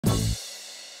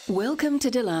Welcome to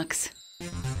Deluxe.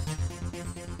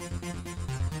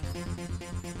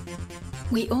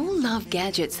 We all love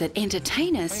gadgets that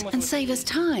entertain us and save us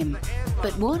time.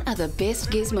 But what are the best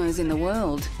gizmos in the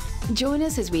world? Join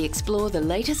us as we explore the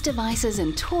latest devices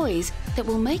and toys that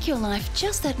will make your life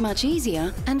just that much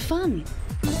easier and fun.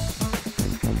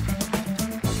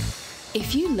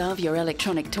 If you love your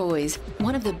electronic toys,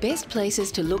 one of the best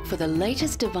places to look for the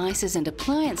latest devices and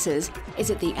appliances is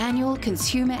at the annual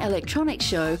Consumer Electronics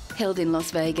Show held in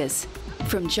Las Vegas.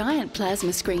 From giant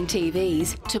plasma screen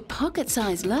TVs to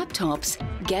pocket-sized laptops,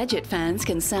 gadget fans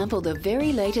can sample the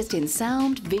very latest in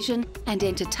sound, vision and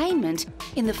entertainment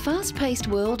in the fast-paced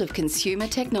world of consumer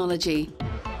technology.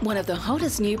 One of the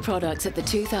hottest new products at the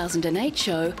 2008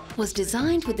 show was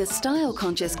designed with the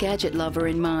style-conscious gadget lover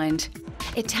in mind.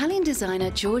 Italian designer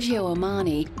Giorgio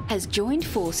Armani has joined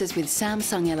forces with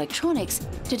Samsung Electronics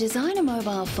to design a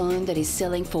mobile phone that is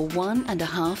selling for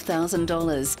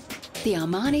 $1,500. The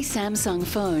Armani Samsung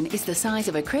phone is the size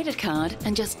of a credit card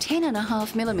and just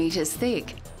 10.5 millimeters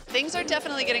thick. Things are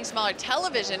definitely getting smaller.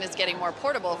 Television is getting more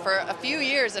portable. For a few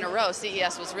years in a row,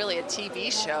 CES was really a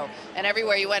TV show, and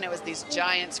everywhere you went, it was these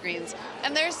giant screens.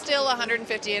 And there's still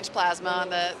 150-inch plasma on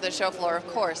the show floor, of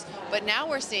course, but now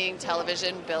we're seeing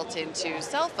television built into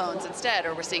cell phones instead,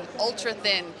 or we're seeing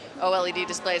ultra-thin OLED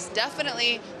displays.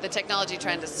 Definitely the technology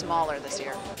trend is smaller this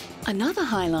year. Another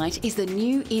highlight is the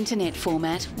new internet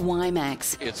format,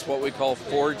 WiMAX. It's what we call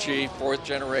 4G, fourth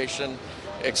generation.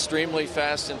 Extremely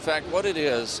fast. In fact, what it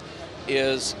is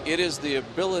the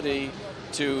ability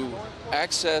to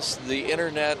access the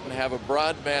internet and have a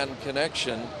broadband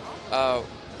connection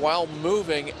while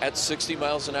moving at 60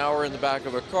 miles an hour in the back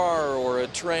of a car or a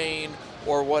train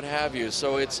or what have you.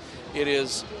 So it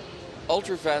is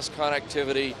ultra-fast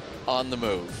connectivity on the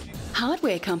move.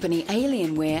 Hardware company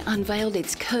Alienware unveiled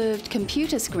its curved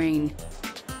computer screen.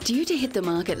 Due to hit the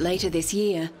market later this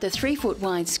year, the 3-foot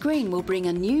wide screen will bring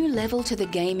a new level to the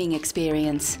gaming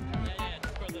experience.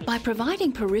 By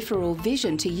providing peripheral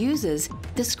vision to users,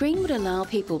 the screen would allow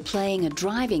people playing a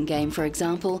driving game, for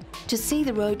example, to see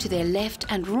the road to their left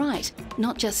and right,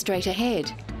 not just straight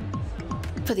ahead.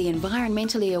 For the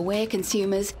environmentally aware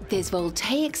consumers, there's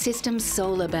Voltaic Systems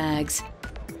solar bags.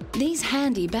 These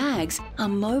handy bags are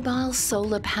mobile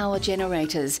solar power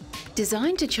generators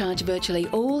designed to charge virtually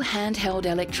all handheld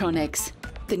electronics.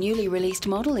 The newly released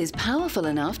model is powerful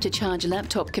enough to charge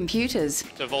laptop computers.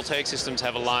 So Voltaic Systems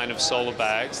have a line of solar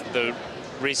bags. The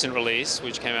recent release,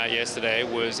 which came out yesterday,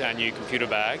 was our new computer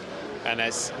bag, and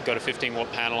it's got a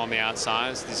 15-watt panel on the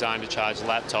outside. It's designed to charge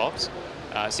laptops.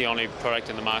 It's the only product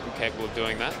in the market capable of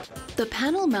doing that. The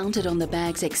panel mounted on the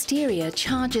bag's exterior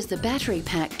charges the battery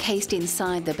pack cased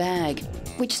inside the bag,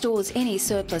 which stores any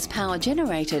surplus power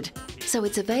generated, so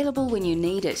it's available when you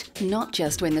need it, not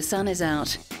just when the sun is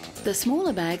out. The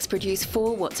smaller bags produce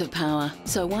 4 watts of power,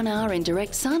 so 1 hour in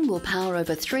direct sun will power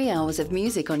over 3 hours of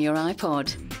music on your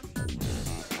iPod.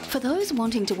 For those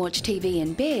wanting to watch TV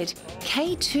in bed,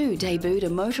 K2 debuted a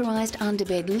motorised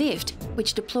underbed lift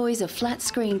which deploys a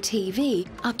flat-screen TV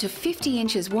up to 50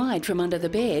 inches wide from under the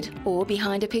bed or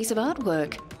behind a piece of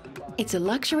artwork. It's a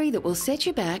luxury that will set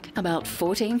you back about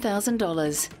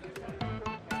 $14,000.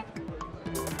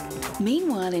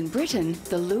 Meanwhile, in Britain,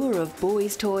 the lure of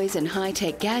boys' toys and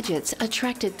high-tech gadgets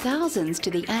attracted thousands to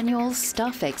the annual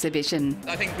Stuff exhibition.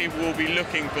 I think people will be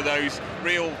looking for those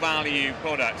real value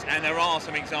products, and there are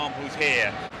some examples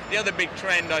here. The other big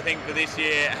trend, I think, for this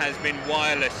year has been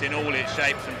wireless in all its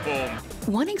shapes and forms.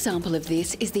 One example of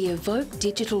this is the Evoke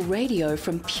digital radio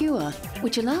from Pure,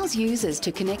 which allows users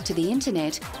to connect to the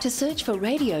internet to search for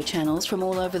radio channels from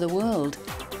all over the world.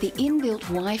 The inbuilt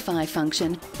Wi-Fi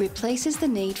function replaces the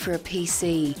need for a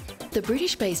PC. The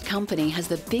British-based company has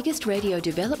the biggest radio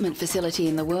development facility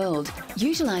in the world,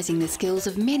 utilising the skills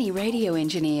of many radio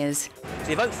engineers.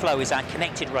 The Evoke Flow is our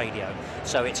connected radio,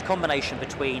 so it's a combination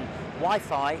between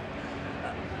Wi-Fi,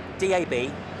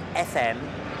 DAB, FM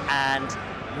and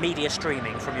media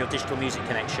streaming from your digital music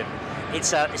connection.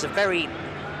 It's a very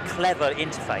clever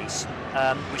interface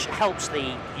which helps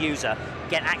the user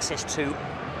get access to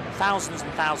thousands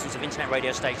and thousands of internet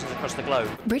radio stations across the globe.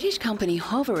 British company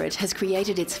Hoverit has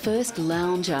created its first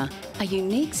lounger, a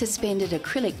unique suspended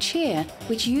acrylic chair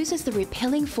which uses the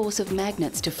repelling force of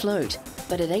magnets to float.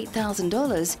 But at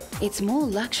 $8,000, it's more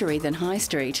luxury than high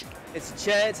street. It's a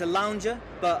chair, it's a lounger,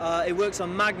 but it works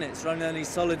on magnets rather than only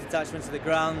solid attachment to the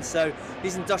ground. So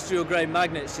these industrial grade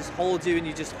magnets just hold you and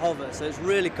you just hover, so it's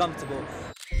really comfortable.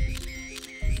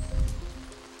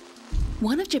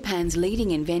 One of Japan's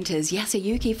leading inventors,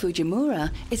 Yasuyuki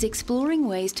Fujimura, is exploring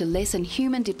ways to lessen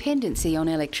human dependency on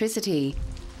electricity.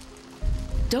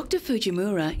 Dr.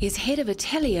 Fujimura is head of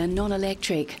Atelier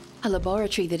Non-Electric, a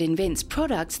laboratory that invents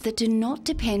products that do not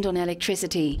depend on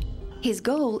electricity. His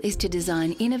goal is to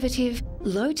design innovative,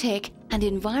 low-tech and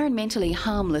environmentally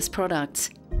harmless products.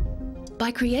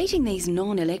 By creating these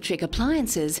non-electric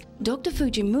appliances, Dr.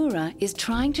 Fujimura is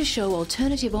trying to show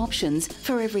alternative options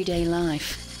for everyday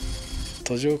life.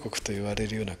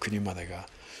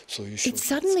 It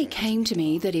suddenly came to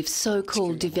me that if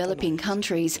so-called developing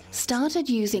countries started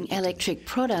using electric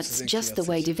products just the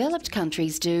way developed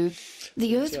countries do,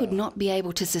 the Earth would not be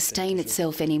able to sustain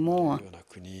itself anymore.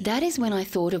 That is when I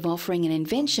thought of offering an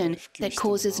invention that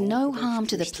causes no harm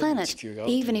to the planet,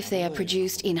 even if they are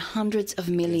produced in hundreds of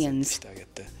millions.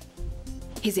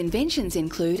 His inventions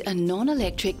include a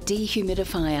non-electric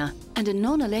dehumidifier and a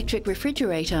non-electric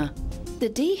refrigerator. The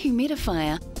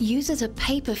dehumidifier uses a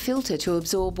paper filter to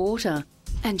absorb water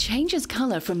and changes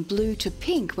colour from blue to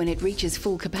pink when it reaches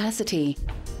full capacity.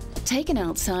 Taken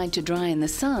outside to dry in the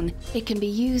sun, it can be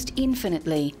used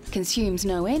infinitely, consumes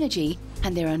no energy,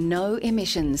 and there are no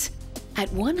emissions. At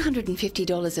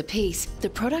 $150 a piece, the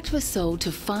product was sold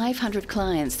to 500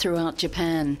 clients throughout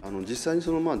Japan.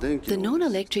 The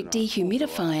non-electric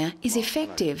dehumidifier is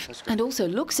effective and also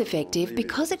looks effective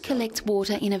because it collects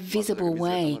water in a visible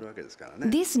way.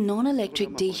 This non-electric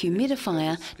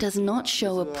dehumidifier does not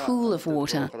show a pool of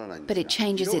water, but it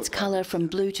changes its colour from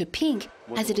blue to pink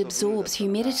as it absorbs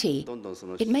humidity.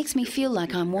 It makes me feel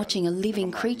like I'm watching a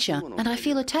living creature and I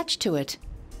feel attached to it.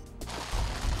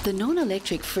 The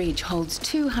non-electric fridge holds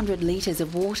 200 litres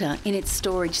of water in its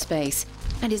storage space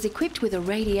and is equipped with a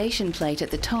radiation plate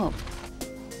at the top.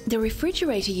 The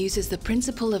refrigerator uses the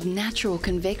principle of natural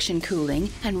convection cooling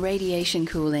and radiation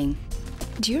cooling.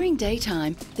 During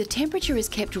daytime, the temperature is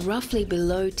kept roughly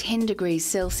below 10 degrees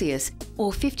Celsius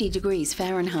or 50 degrees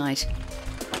Fahrenheit.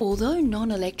 Although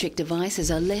non-electric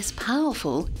devices are less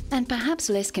powerful and perhaps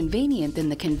less convenient than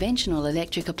the conventional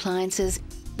electric appliances,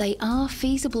 they are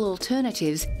feasible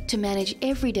alternatives to manage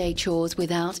everyday chores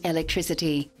without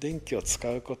electricity.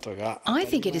 I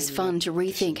think it is fun to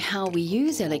rethink how we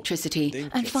use electricity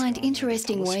and find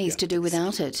interesting ways to do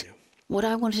without it. What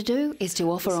I want to do is to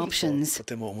offer options.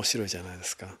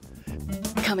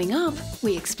 Coming up,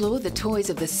 we explore the toys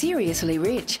of the seriously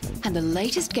rich and the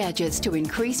latest gadgets to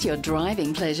increase your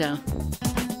driving pleasure.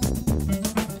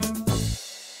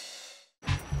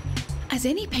 As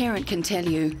any parent can tell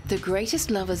you, the greatest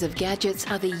lovers of gadgets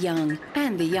are the young,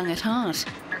 and the young at heart.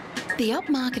 The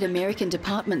upmarket American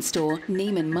department store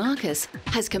Neiman Marcus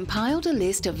has compiled a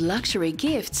list of luxury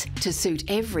gifts to suit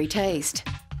every taste.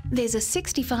 There's a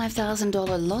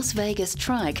 $65,000 Las Vegas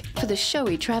trike for the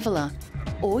showy traveller,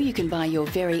 or you can buy your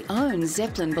very own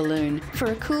Zeppelin balloon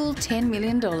for a cool $10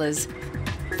 million.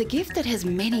 The gift that has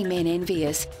many men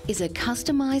envious is a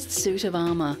customised suit of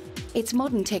armour. It's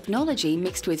modern technology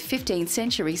mixed with 15th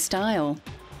century style.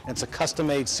 It's a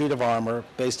custom-made suit of armor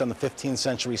based on the 15th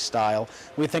century style.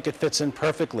 We think it fits in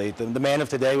perfectly. The man of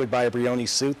today would buy a Brioni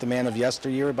suit. The man of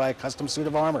yesteryear would buy a custom suit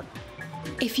of armor.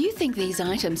 If you think these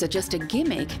items are just a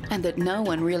gimmick and that no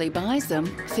one really buys them,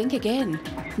 think again.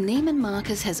 Neiman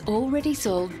Marcus has already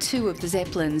sold 2 of the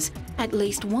Zeppelins, at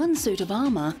least 1 suit of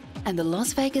armor, and the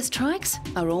Las Vegas trikes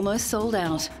are almost sold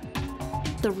out.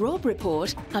 The Robb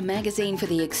Report, a magazine for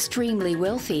the extremely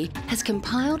wealthy, has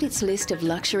compiled its list of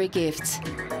luxury gifts.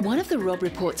 One of the Robb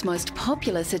Report's most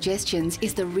popular suggestions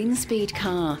is the Rinspeed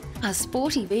car, a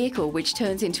sporty vehicle which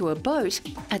turns into a boat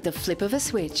at the flip of a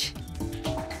switch.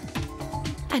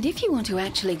 And if you want to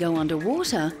actually go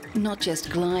underwater, not just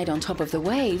glide on top of the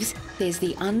waves, there's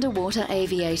the Underwater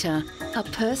Aviator, a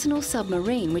personal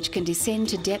submarine which can descend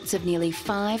to depths of nearly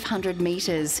 500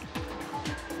 metres.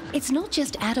 It's not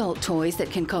just adult toys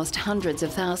that can cost hundreds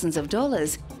of thousands of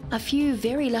dollars. A few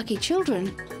very lucky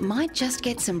children might just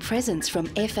get some presents from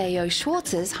FAO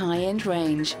Schwartz's high-end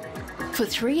range. For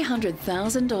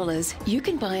 $300,000, you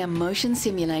can buy a motion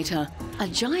simulator, a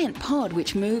giant pod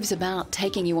which moves about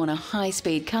taking you on a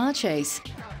high-speed car chase.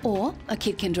 Or a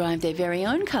kid can drive their very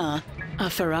own car, a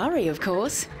Ferrari of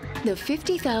course. The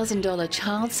 $50,000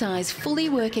 child-size fully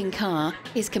working car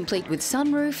is complete with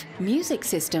sunroof, music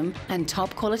system and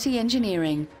top-quality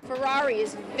engineering. Ferrari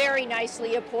is very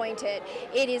nicely appointed.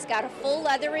 It has got a full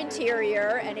leather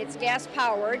interior and it's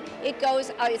gas-powered. It's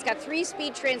got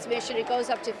 3-speed transmission. It goes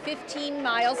up to 15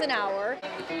 miles an hour.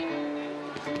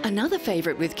 Another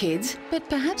favourite with kids, but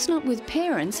perhaps not with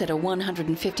parents at a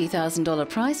 $150,000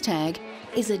 price tag,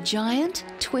 is a giant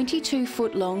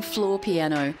 22-foot-long floor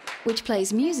piano, which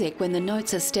plays music when the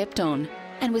notes are stepped on,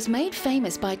 and was made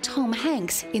famous by Tom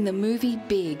Hanks in the movie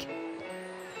Big.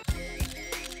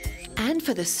 And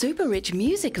for the super rich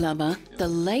music lover, the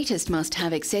latest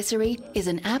must-have accessory is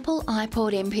an Apple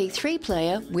iPod MP3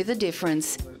 player with a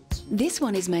difference. This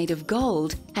one is made of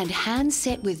gold and hand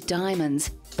set with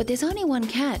diamonds, but there's only one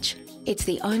catch. It's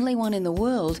the only one in the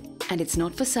world, and it's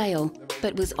not for sale,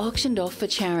 but was auctioned off for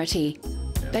charity.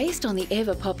 Based on the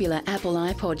ever-popular Apple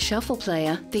iPod shuffle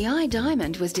player, the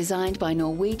iDiamond was designed by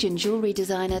Norwegian jewellery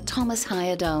designer Thomas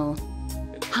Heyerdahl.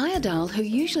 Heyerdahl, who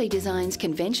usually designs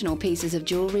conventional pieces of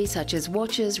jewellery such as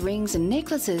watches, rings and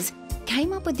necklaces,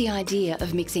 came up with the idea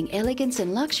of mixing elegance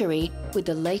and luxury with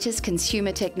the latest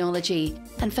consumer technology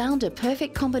and found a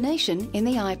perfect combination in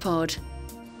the iPod.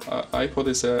 iPod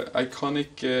is an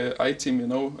iconic item, you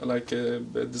know, like a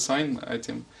design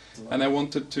item. And I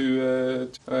wanted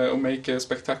to make a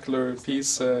spectacular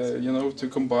piece, you know, to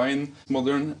combine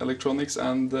modern electronics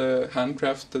and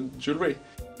handcrafted jewelry.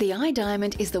 The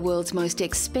iDiamond is the world's most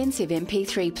expensive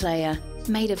MP3 player,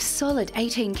 made of solid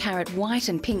 18-carat white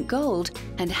and pink gold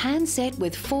and hand set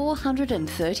with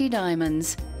 430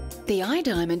 diamonds. The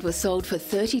iDiamond was sold for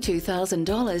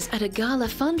 $32,000 at a gala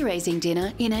fundraising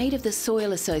dinner in aid of the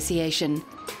Soil Association,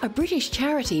 a British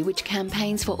charity which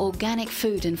campaigns for organic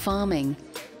food and farming.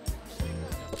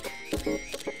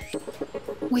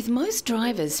 With most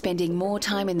drivers spending more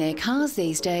time in their cars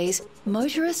these days,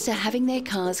 motorists are having their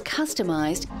cars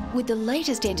customised with the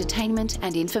latest entertainment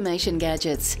and information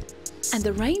gadgets. And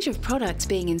the range of products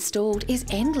being installed is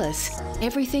endless.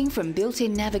 Everything from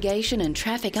built-in navigation and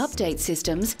traffic update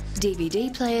systems,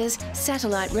 DVD players,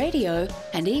 satellite radio,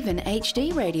 and even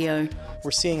HD radio. We're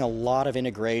seeing a lot of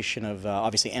integration of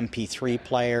obviously MP3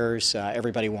 players.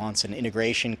 Everybody wants an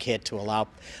integration kit to allow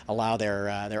their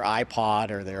iPod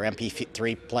or their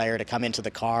MP3 player to come into the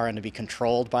car and to be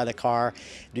controlled by the car,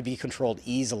 to be controlled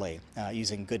easily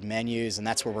using good menus, and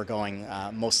that's where we're going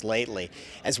most lately,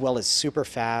 as well as super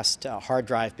fast hard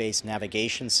drive-based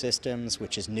navigation systems,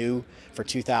 which is new for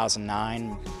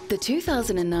 2009. The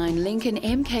 2009 Lincoln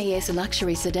MKS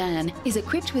luxury sedan is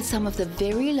equipped with some of the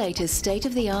very latest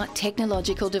state-of-the-art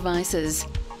technological devices.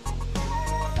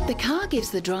 The car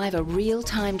gives the driver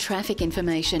real-time traffic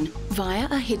information via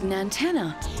a hidden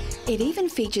antenna. It even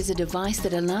features a device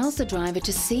that allows the driver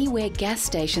to see where gas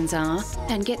stations are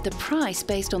and get the price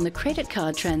based on the credit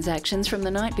card transactions from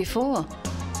the night before.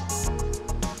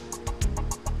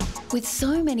 With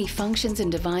so many functions and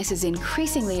devices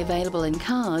increasingly available in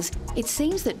cars, it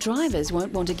seems that drivers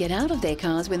won't want to get out of their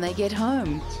cars when they get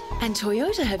home. And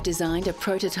Toyota have designed a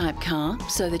prototype car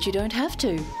so that you don't have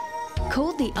to.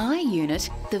 Called the I-Unit,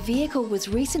 the vehicle was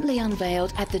recently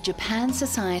unveiled at the Japan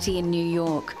Society in New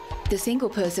York. The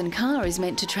single-person car is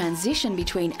meant to transition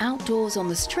between outdoors on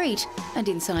the street and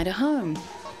inside a home.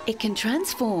 It can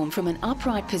transform from an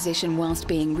upright position whilst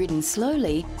being ridden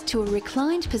slowly to a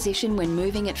reclined position when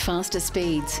moving at faster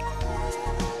speeds.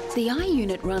 The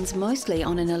I-Unit runs mostly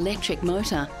on an electric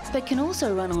motor, but can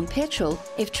also run on petrol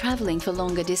if travelling for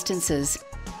longer distances.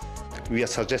 We are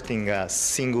suggesting a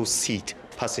single-seat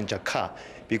passenger car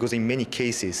because in many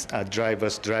cases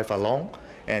drivers drive alone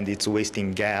and it's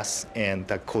wasting gas and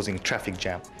causing traffic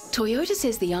jam. Toyota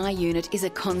says the I-Unit is a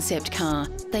concept car.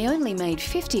 They only made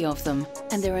 50 of them,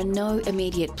 and there are no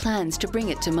immediate plans to bring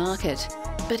it to market.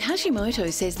 But Hashimoto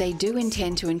says they do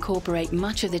intend to incorporate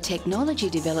much of the technology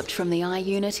developed from the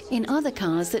I-Unit in other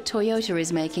cars that Toyota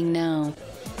is making now.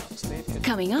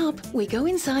 Coming up, we go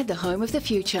inside the home of the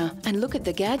future and look at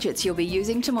the gadgets you'll be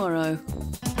using tomorrow.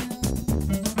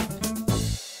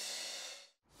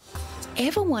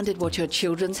 Ever wondered what your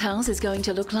children's house is going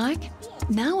to look like?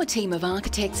 Now a team of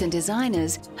architects and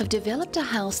designers have developed a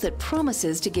house that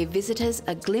promises to give visitors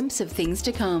a glimpse of things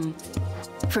to come.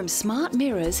 From smart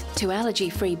mirrors to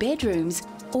allergy-free bedrooms,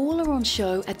 all are on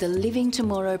show at the Living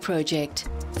Tomorrow project.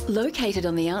 Located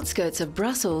on the outskirts of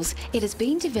Brussels, it has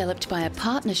been developed by a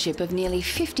partnership of nearly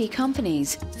 50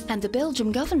 companies and the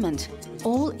Belgian government,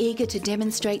 all eager to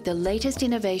demonstrate the latest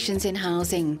innovations in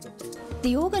housing.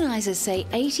 The organisers say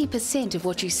 80% of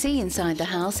what you see inside the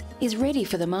house is ready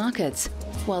for the markets,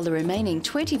 while the remaining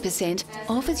 20%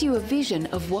 offers you a vision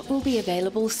of what will be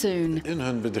available soon.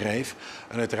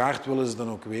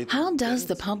 How does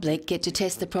the public get to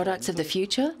test the products of the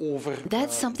future?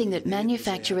 That's something that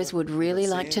manufacturers would really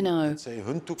like to know.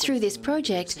 Through this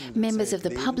project, members of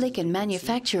the public and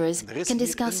manufacturers can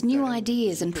discuss new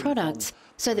ideas and products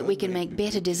so that we can make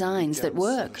better designs that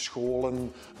work.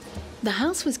 The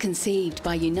house was conceived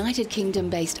by United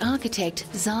Kingdom-based architect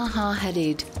Zaha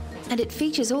Hadid, and it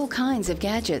features all kinds of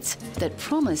gadgets that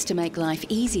promise to make life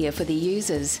easier for the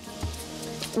users.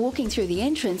 Walking through the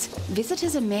entrance,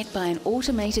 visitors are met by an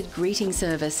automated greeting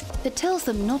service that tells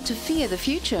them not to fear the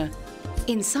future.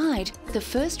 Inside, the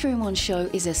first room on show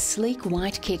is a sleek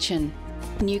white kitchen.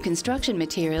 New construction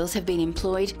materials have been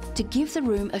employed to give the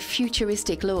room a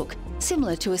futuristic look,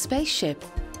 similar to a spaceship.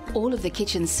 All of the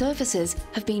kitchen's surfaces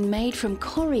have been made from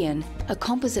corian, a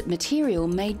composite material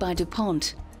made by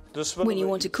DuPont. When you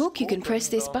want to cook, you can press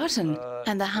this button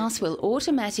and the house will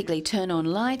automatically turn on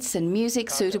lights and music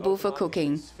suitable for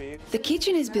cooking. The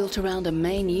kitchen is built around a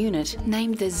main unit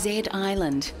named the Z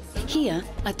Island. Here,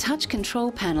 a touch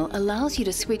control panel allows you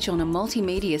to switch on a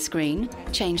multimedia screen,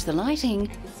 change the lighting,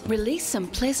 release some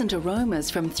pleasant aromas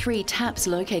from 3 taps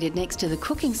located next to the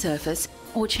cooking surface,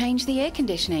 or change the air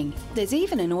conditioning. There's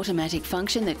even an automatic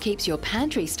function that keeps your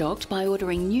pantry stocked by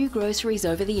ordering new groceries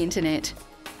over the internet.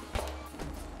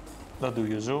 Dat doe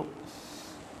je zo.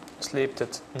 Sleept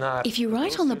het naar. If you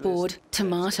write on the board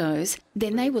tomatoes,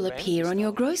 then they will appear on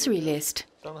your grocery list.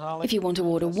 If you want to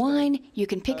order wine, you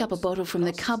can pick up a bottle from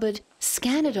the cupboard,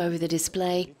 scan it over the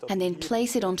display, and then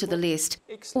place it onto the list.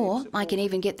 Or I can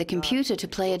even get the computer to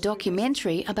play a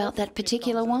documentary about that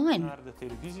particular wine.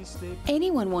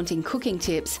 Anyone wanting cooking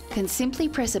tips can simply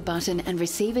press a button and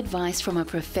receive advice from a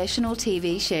professional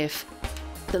TV chef.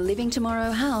 The Living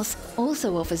Tomorrow house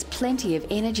also offers plenty of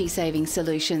energy-saving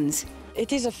solutions.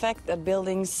 It is a fact that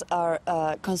buildings are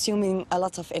consuming a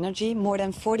lot of energy. More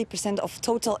than 40% of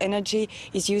total energy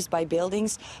is used by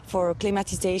buildings for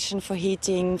climatization, for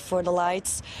heating, for the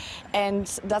lights. And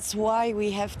that's why we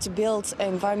have to build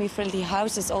environmentally friendly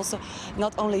houses. Also,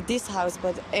 not only this house,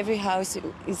 but every house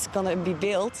is going to be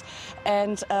built.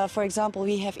 And for example,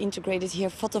 we have integrated here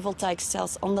photovoltaic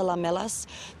cells on the lamellas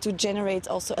to generate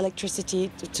also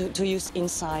electricity to use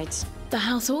inside. The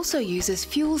house also uses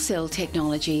fuel cell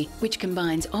technology, which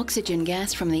combines oxygen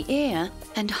gas from the air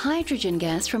and hydrogen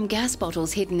gas from gas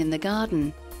bottles hidden in the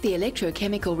garden. The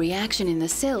electrochemical reaction in the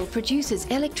cell produces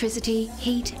electricity,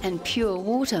 heat and pure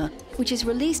water, which is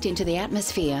released into the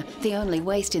atmosphere, the only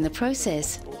waste in the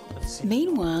process.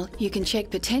 Meanwhile, you can check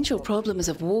potential problems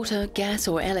of water, gas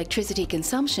or electricity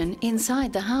consumption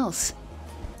inside the house.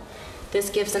 This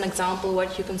gives an example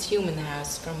what you consume in the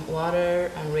house, from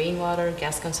water and rainwater,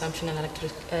 gas consumption and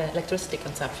electricity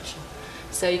consumption.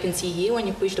 So you can see here when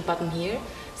you push the button here,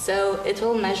 so it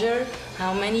will measure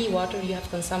how many water you have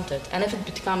consumed. And if it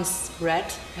becomes red,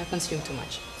 you have consumed too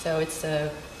much. So it's a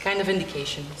kind of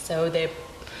indication. So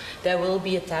there will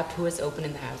be a tap who is open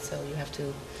in the house, so you have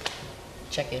to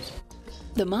check it.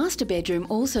 The master bedroom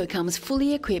also comes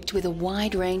fully equipped with a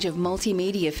wide range of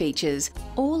multimedia features,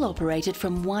 all operated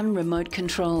from one remote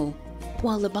control.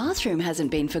 While the bathroom hasn't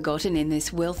been forgotten in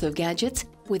this wealth of gadgets,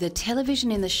 with a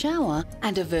television in the shower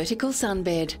and a vertical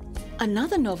sunbed.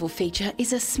 Another novel feature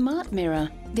is a smart mirror.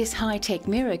 This high-tech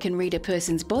mirror can read a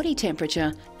person's body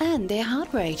temperature and their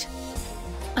heart rate.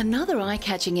 Another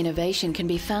eye-catching innovation can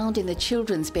be found in the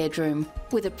children's bedroom,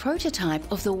 with a prototype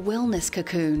of the wellness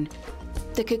cocoon.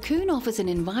 The cocoon offers an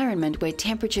environment where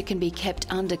temperature can be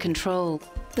kept under control.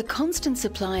 The constant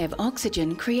supply of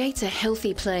oxygen creates a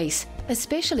healthy place,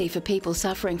 especially for people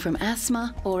suffering from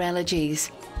asthma or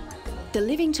allergies. The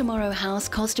Living Tomorrow house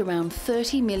cost around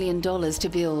 $30 million to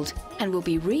build and will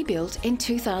be rebuilt in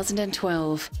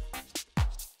 2012.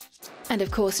 And of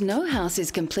course, no house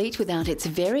is complete without its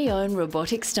very own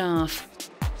robotic staff.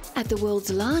 At the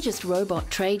world's largest robot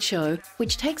trade show,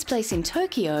 which takes place in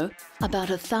Tokyo, about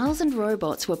 1,000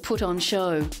 robots were put on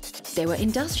show. There were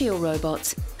industrial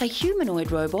robots, a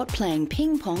humanoid robot playing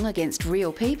ping pong against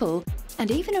real people,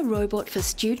 and even a robot for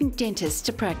student dentists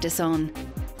to practice on.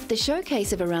 The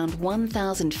showcase of around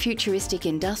 1,000 futuristic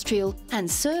industrial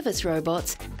and service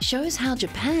robots shows how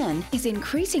Japan is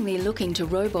increasingly looking to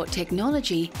robot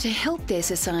technology to help their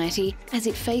society as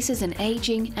it faces an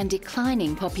aging and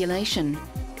declining population.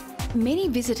 Many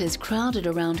visitors crowded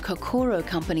around Kokoro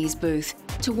Company's booth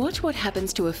to watch what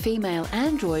happens to a female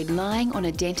android lying on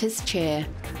a dentist's chair.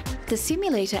 The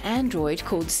simulator android,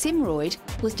 called Simroid,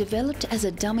 was developed as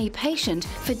a dummy patient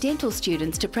for dental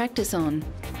students to practice on.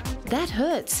 That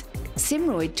hurts.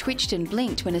 Simroid twitched and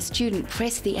blinked when a student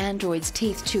pressed the android's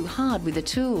teeth too hard with a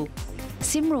tool.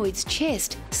 Simroid's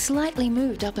chest slightly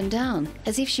moved up and down,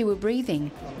 as if she were breathing.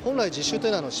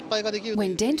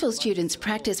 When dental students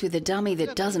practice with a dummy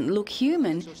that doesn't look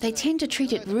human, they tend to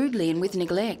treat it rudely and with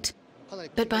neglect.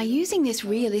 But by using this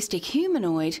realistic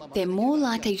humanoid, they're more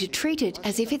likely to treat it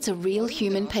as if it's a real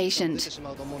human patient.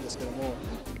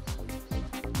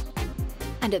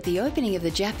 And at the opening of the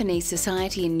Japanese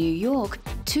Society in New York,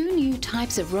 2 new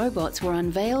types of robots were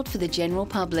unveiled for the general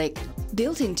public.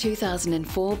 Built in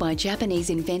 2004 by Japanese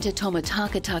inventor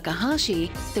Tomitaka Takahashi,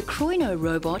 the Kroino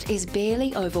robot is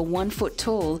barely over 1 foot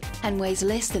tall and weighs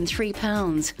less than 3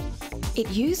 pounds. It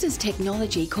uses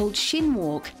technology called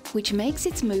Shinwalk, which makes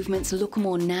its movements look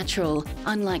more natural,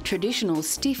 unlike traditional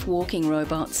stiff walking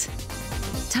robots.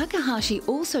 Takahashi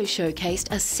also showcased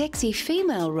a sexy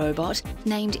female robot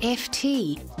named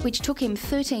FT, which took him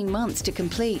 13 months to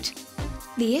complete.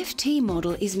 The FT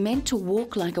model is meant to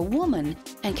walk like a woman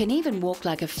and can even walk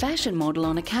like a fashion model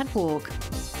on a catwalk.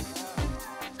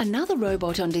 Another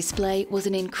robot on display was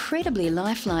an incredibly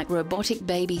lifelike robotic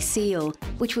baby seal,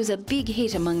 which was a big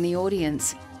hit among the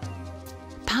audience.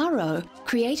 Paro,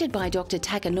 created by Dr.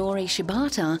 Takanori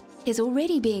Shibata, is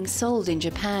already being sold in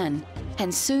Japan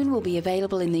and soon will be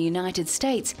available in the United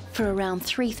States for around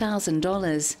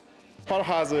 $3,000. Paro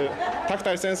has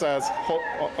tactile sensors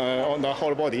on the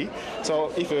whole body,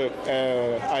 so if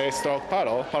I stroke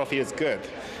Paro, Paro feels good.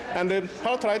 And then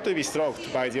Paro tries to be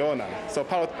stroked by the owner, so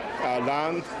Paro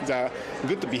learns the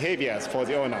good behaviors for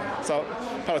the owner. So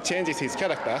Paro changes his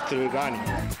character through learning.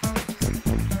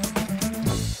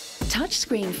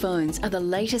 Touchscreen phones are the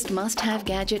latest must-have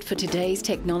gadget for today's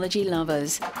technology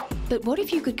lovers. But what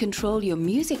if you could control your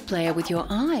music player with your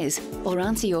eyes or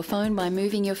answer your phone by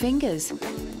moving your fingers?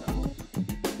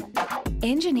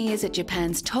 Engineers at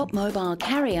Japan's top mobile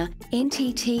carrier,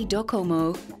 NTT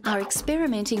Docomo, are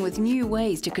experimenting with new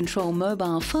ways to control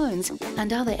mobile phones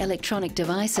and other electronic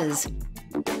devices.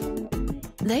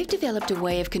 They've developed a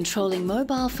way of controlling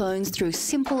mobile phones through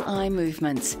simple eye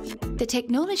movements. The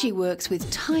technology works with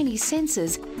tiny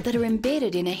sensors that are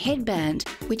embedded in a headband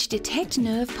which detect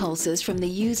nerve pulses from the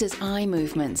user's eye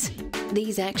movements.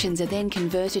 These actions are then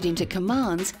converted into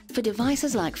commands for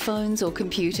devices like phones or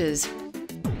computers.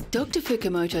 Dr.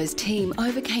 Fukumoto's team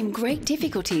overcame great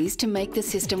difficulties to make the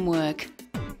system work.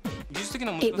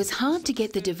 It was hard to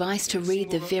get the device to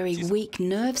read the very weak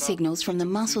nerve signals from the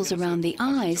muscles around the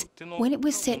eyes when it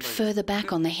was set further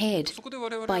back on the head.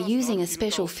 By using a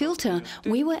special filter,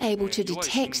 we were able to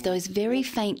detect those very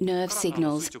faint nerve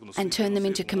signals and turn them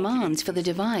into commands for the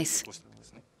device.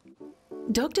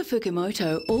 Dr.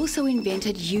 Fukumoto also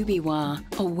invented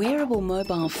Yubiwa, a wearable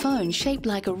mobile phone shaped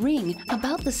like a ring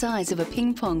about the size of a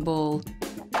ping pong ball.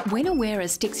 When a wearer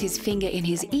sticks his finger in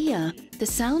his ear, the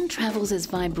sound travels as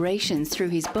vibrations through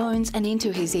his bones and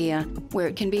into his ear, where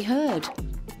it can be heard.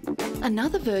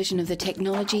 Another version of the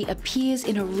technology appears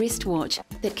in a wristwatch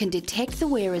that can detect the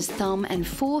wearer's thumb and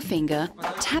forefinger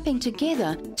tapping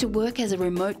together to work as a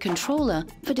remote controller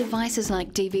for devices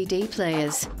like DVD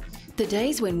players. The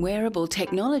days when wearable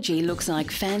technology looks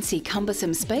like fancy,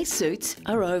 cumbersome spacesuits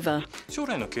are over.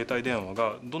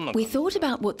 We thought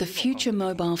about what the future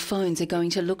mobile phones are going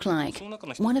to look like.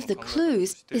 One of the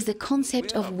clues is the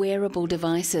concept of wearable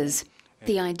devices.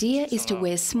 The idea is to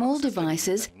wear small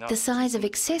devices the size of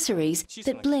accessories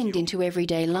that blend into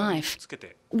everyday life.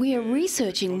 We are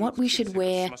researching what we should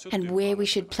wear and where we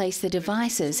should place the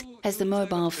devices as the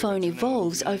mobile phone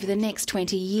evolves over the next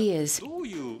 20 years.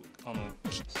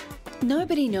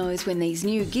 Nobody knows when these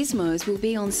new gizmos will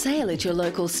be on sale at your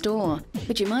local store,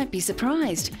 but you might be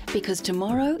surprised because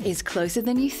tomorrow is closer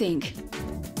than you think.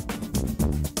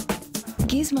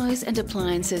 Gizmos and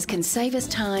appliances can save us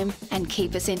time and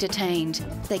keep us entertained.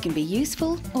 They can be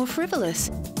useful or frivolous,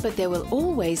 but there will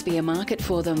always be a market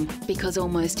for them because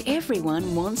almost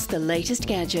everyone wants the latest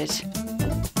gadget.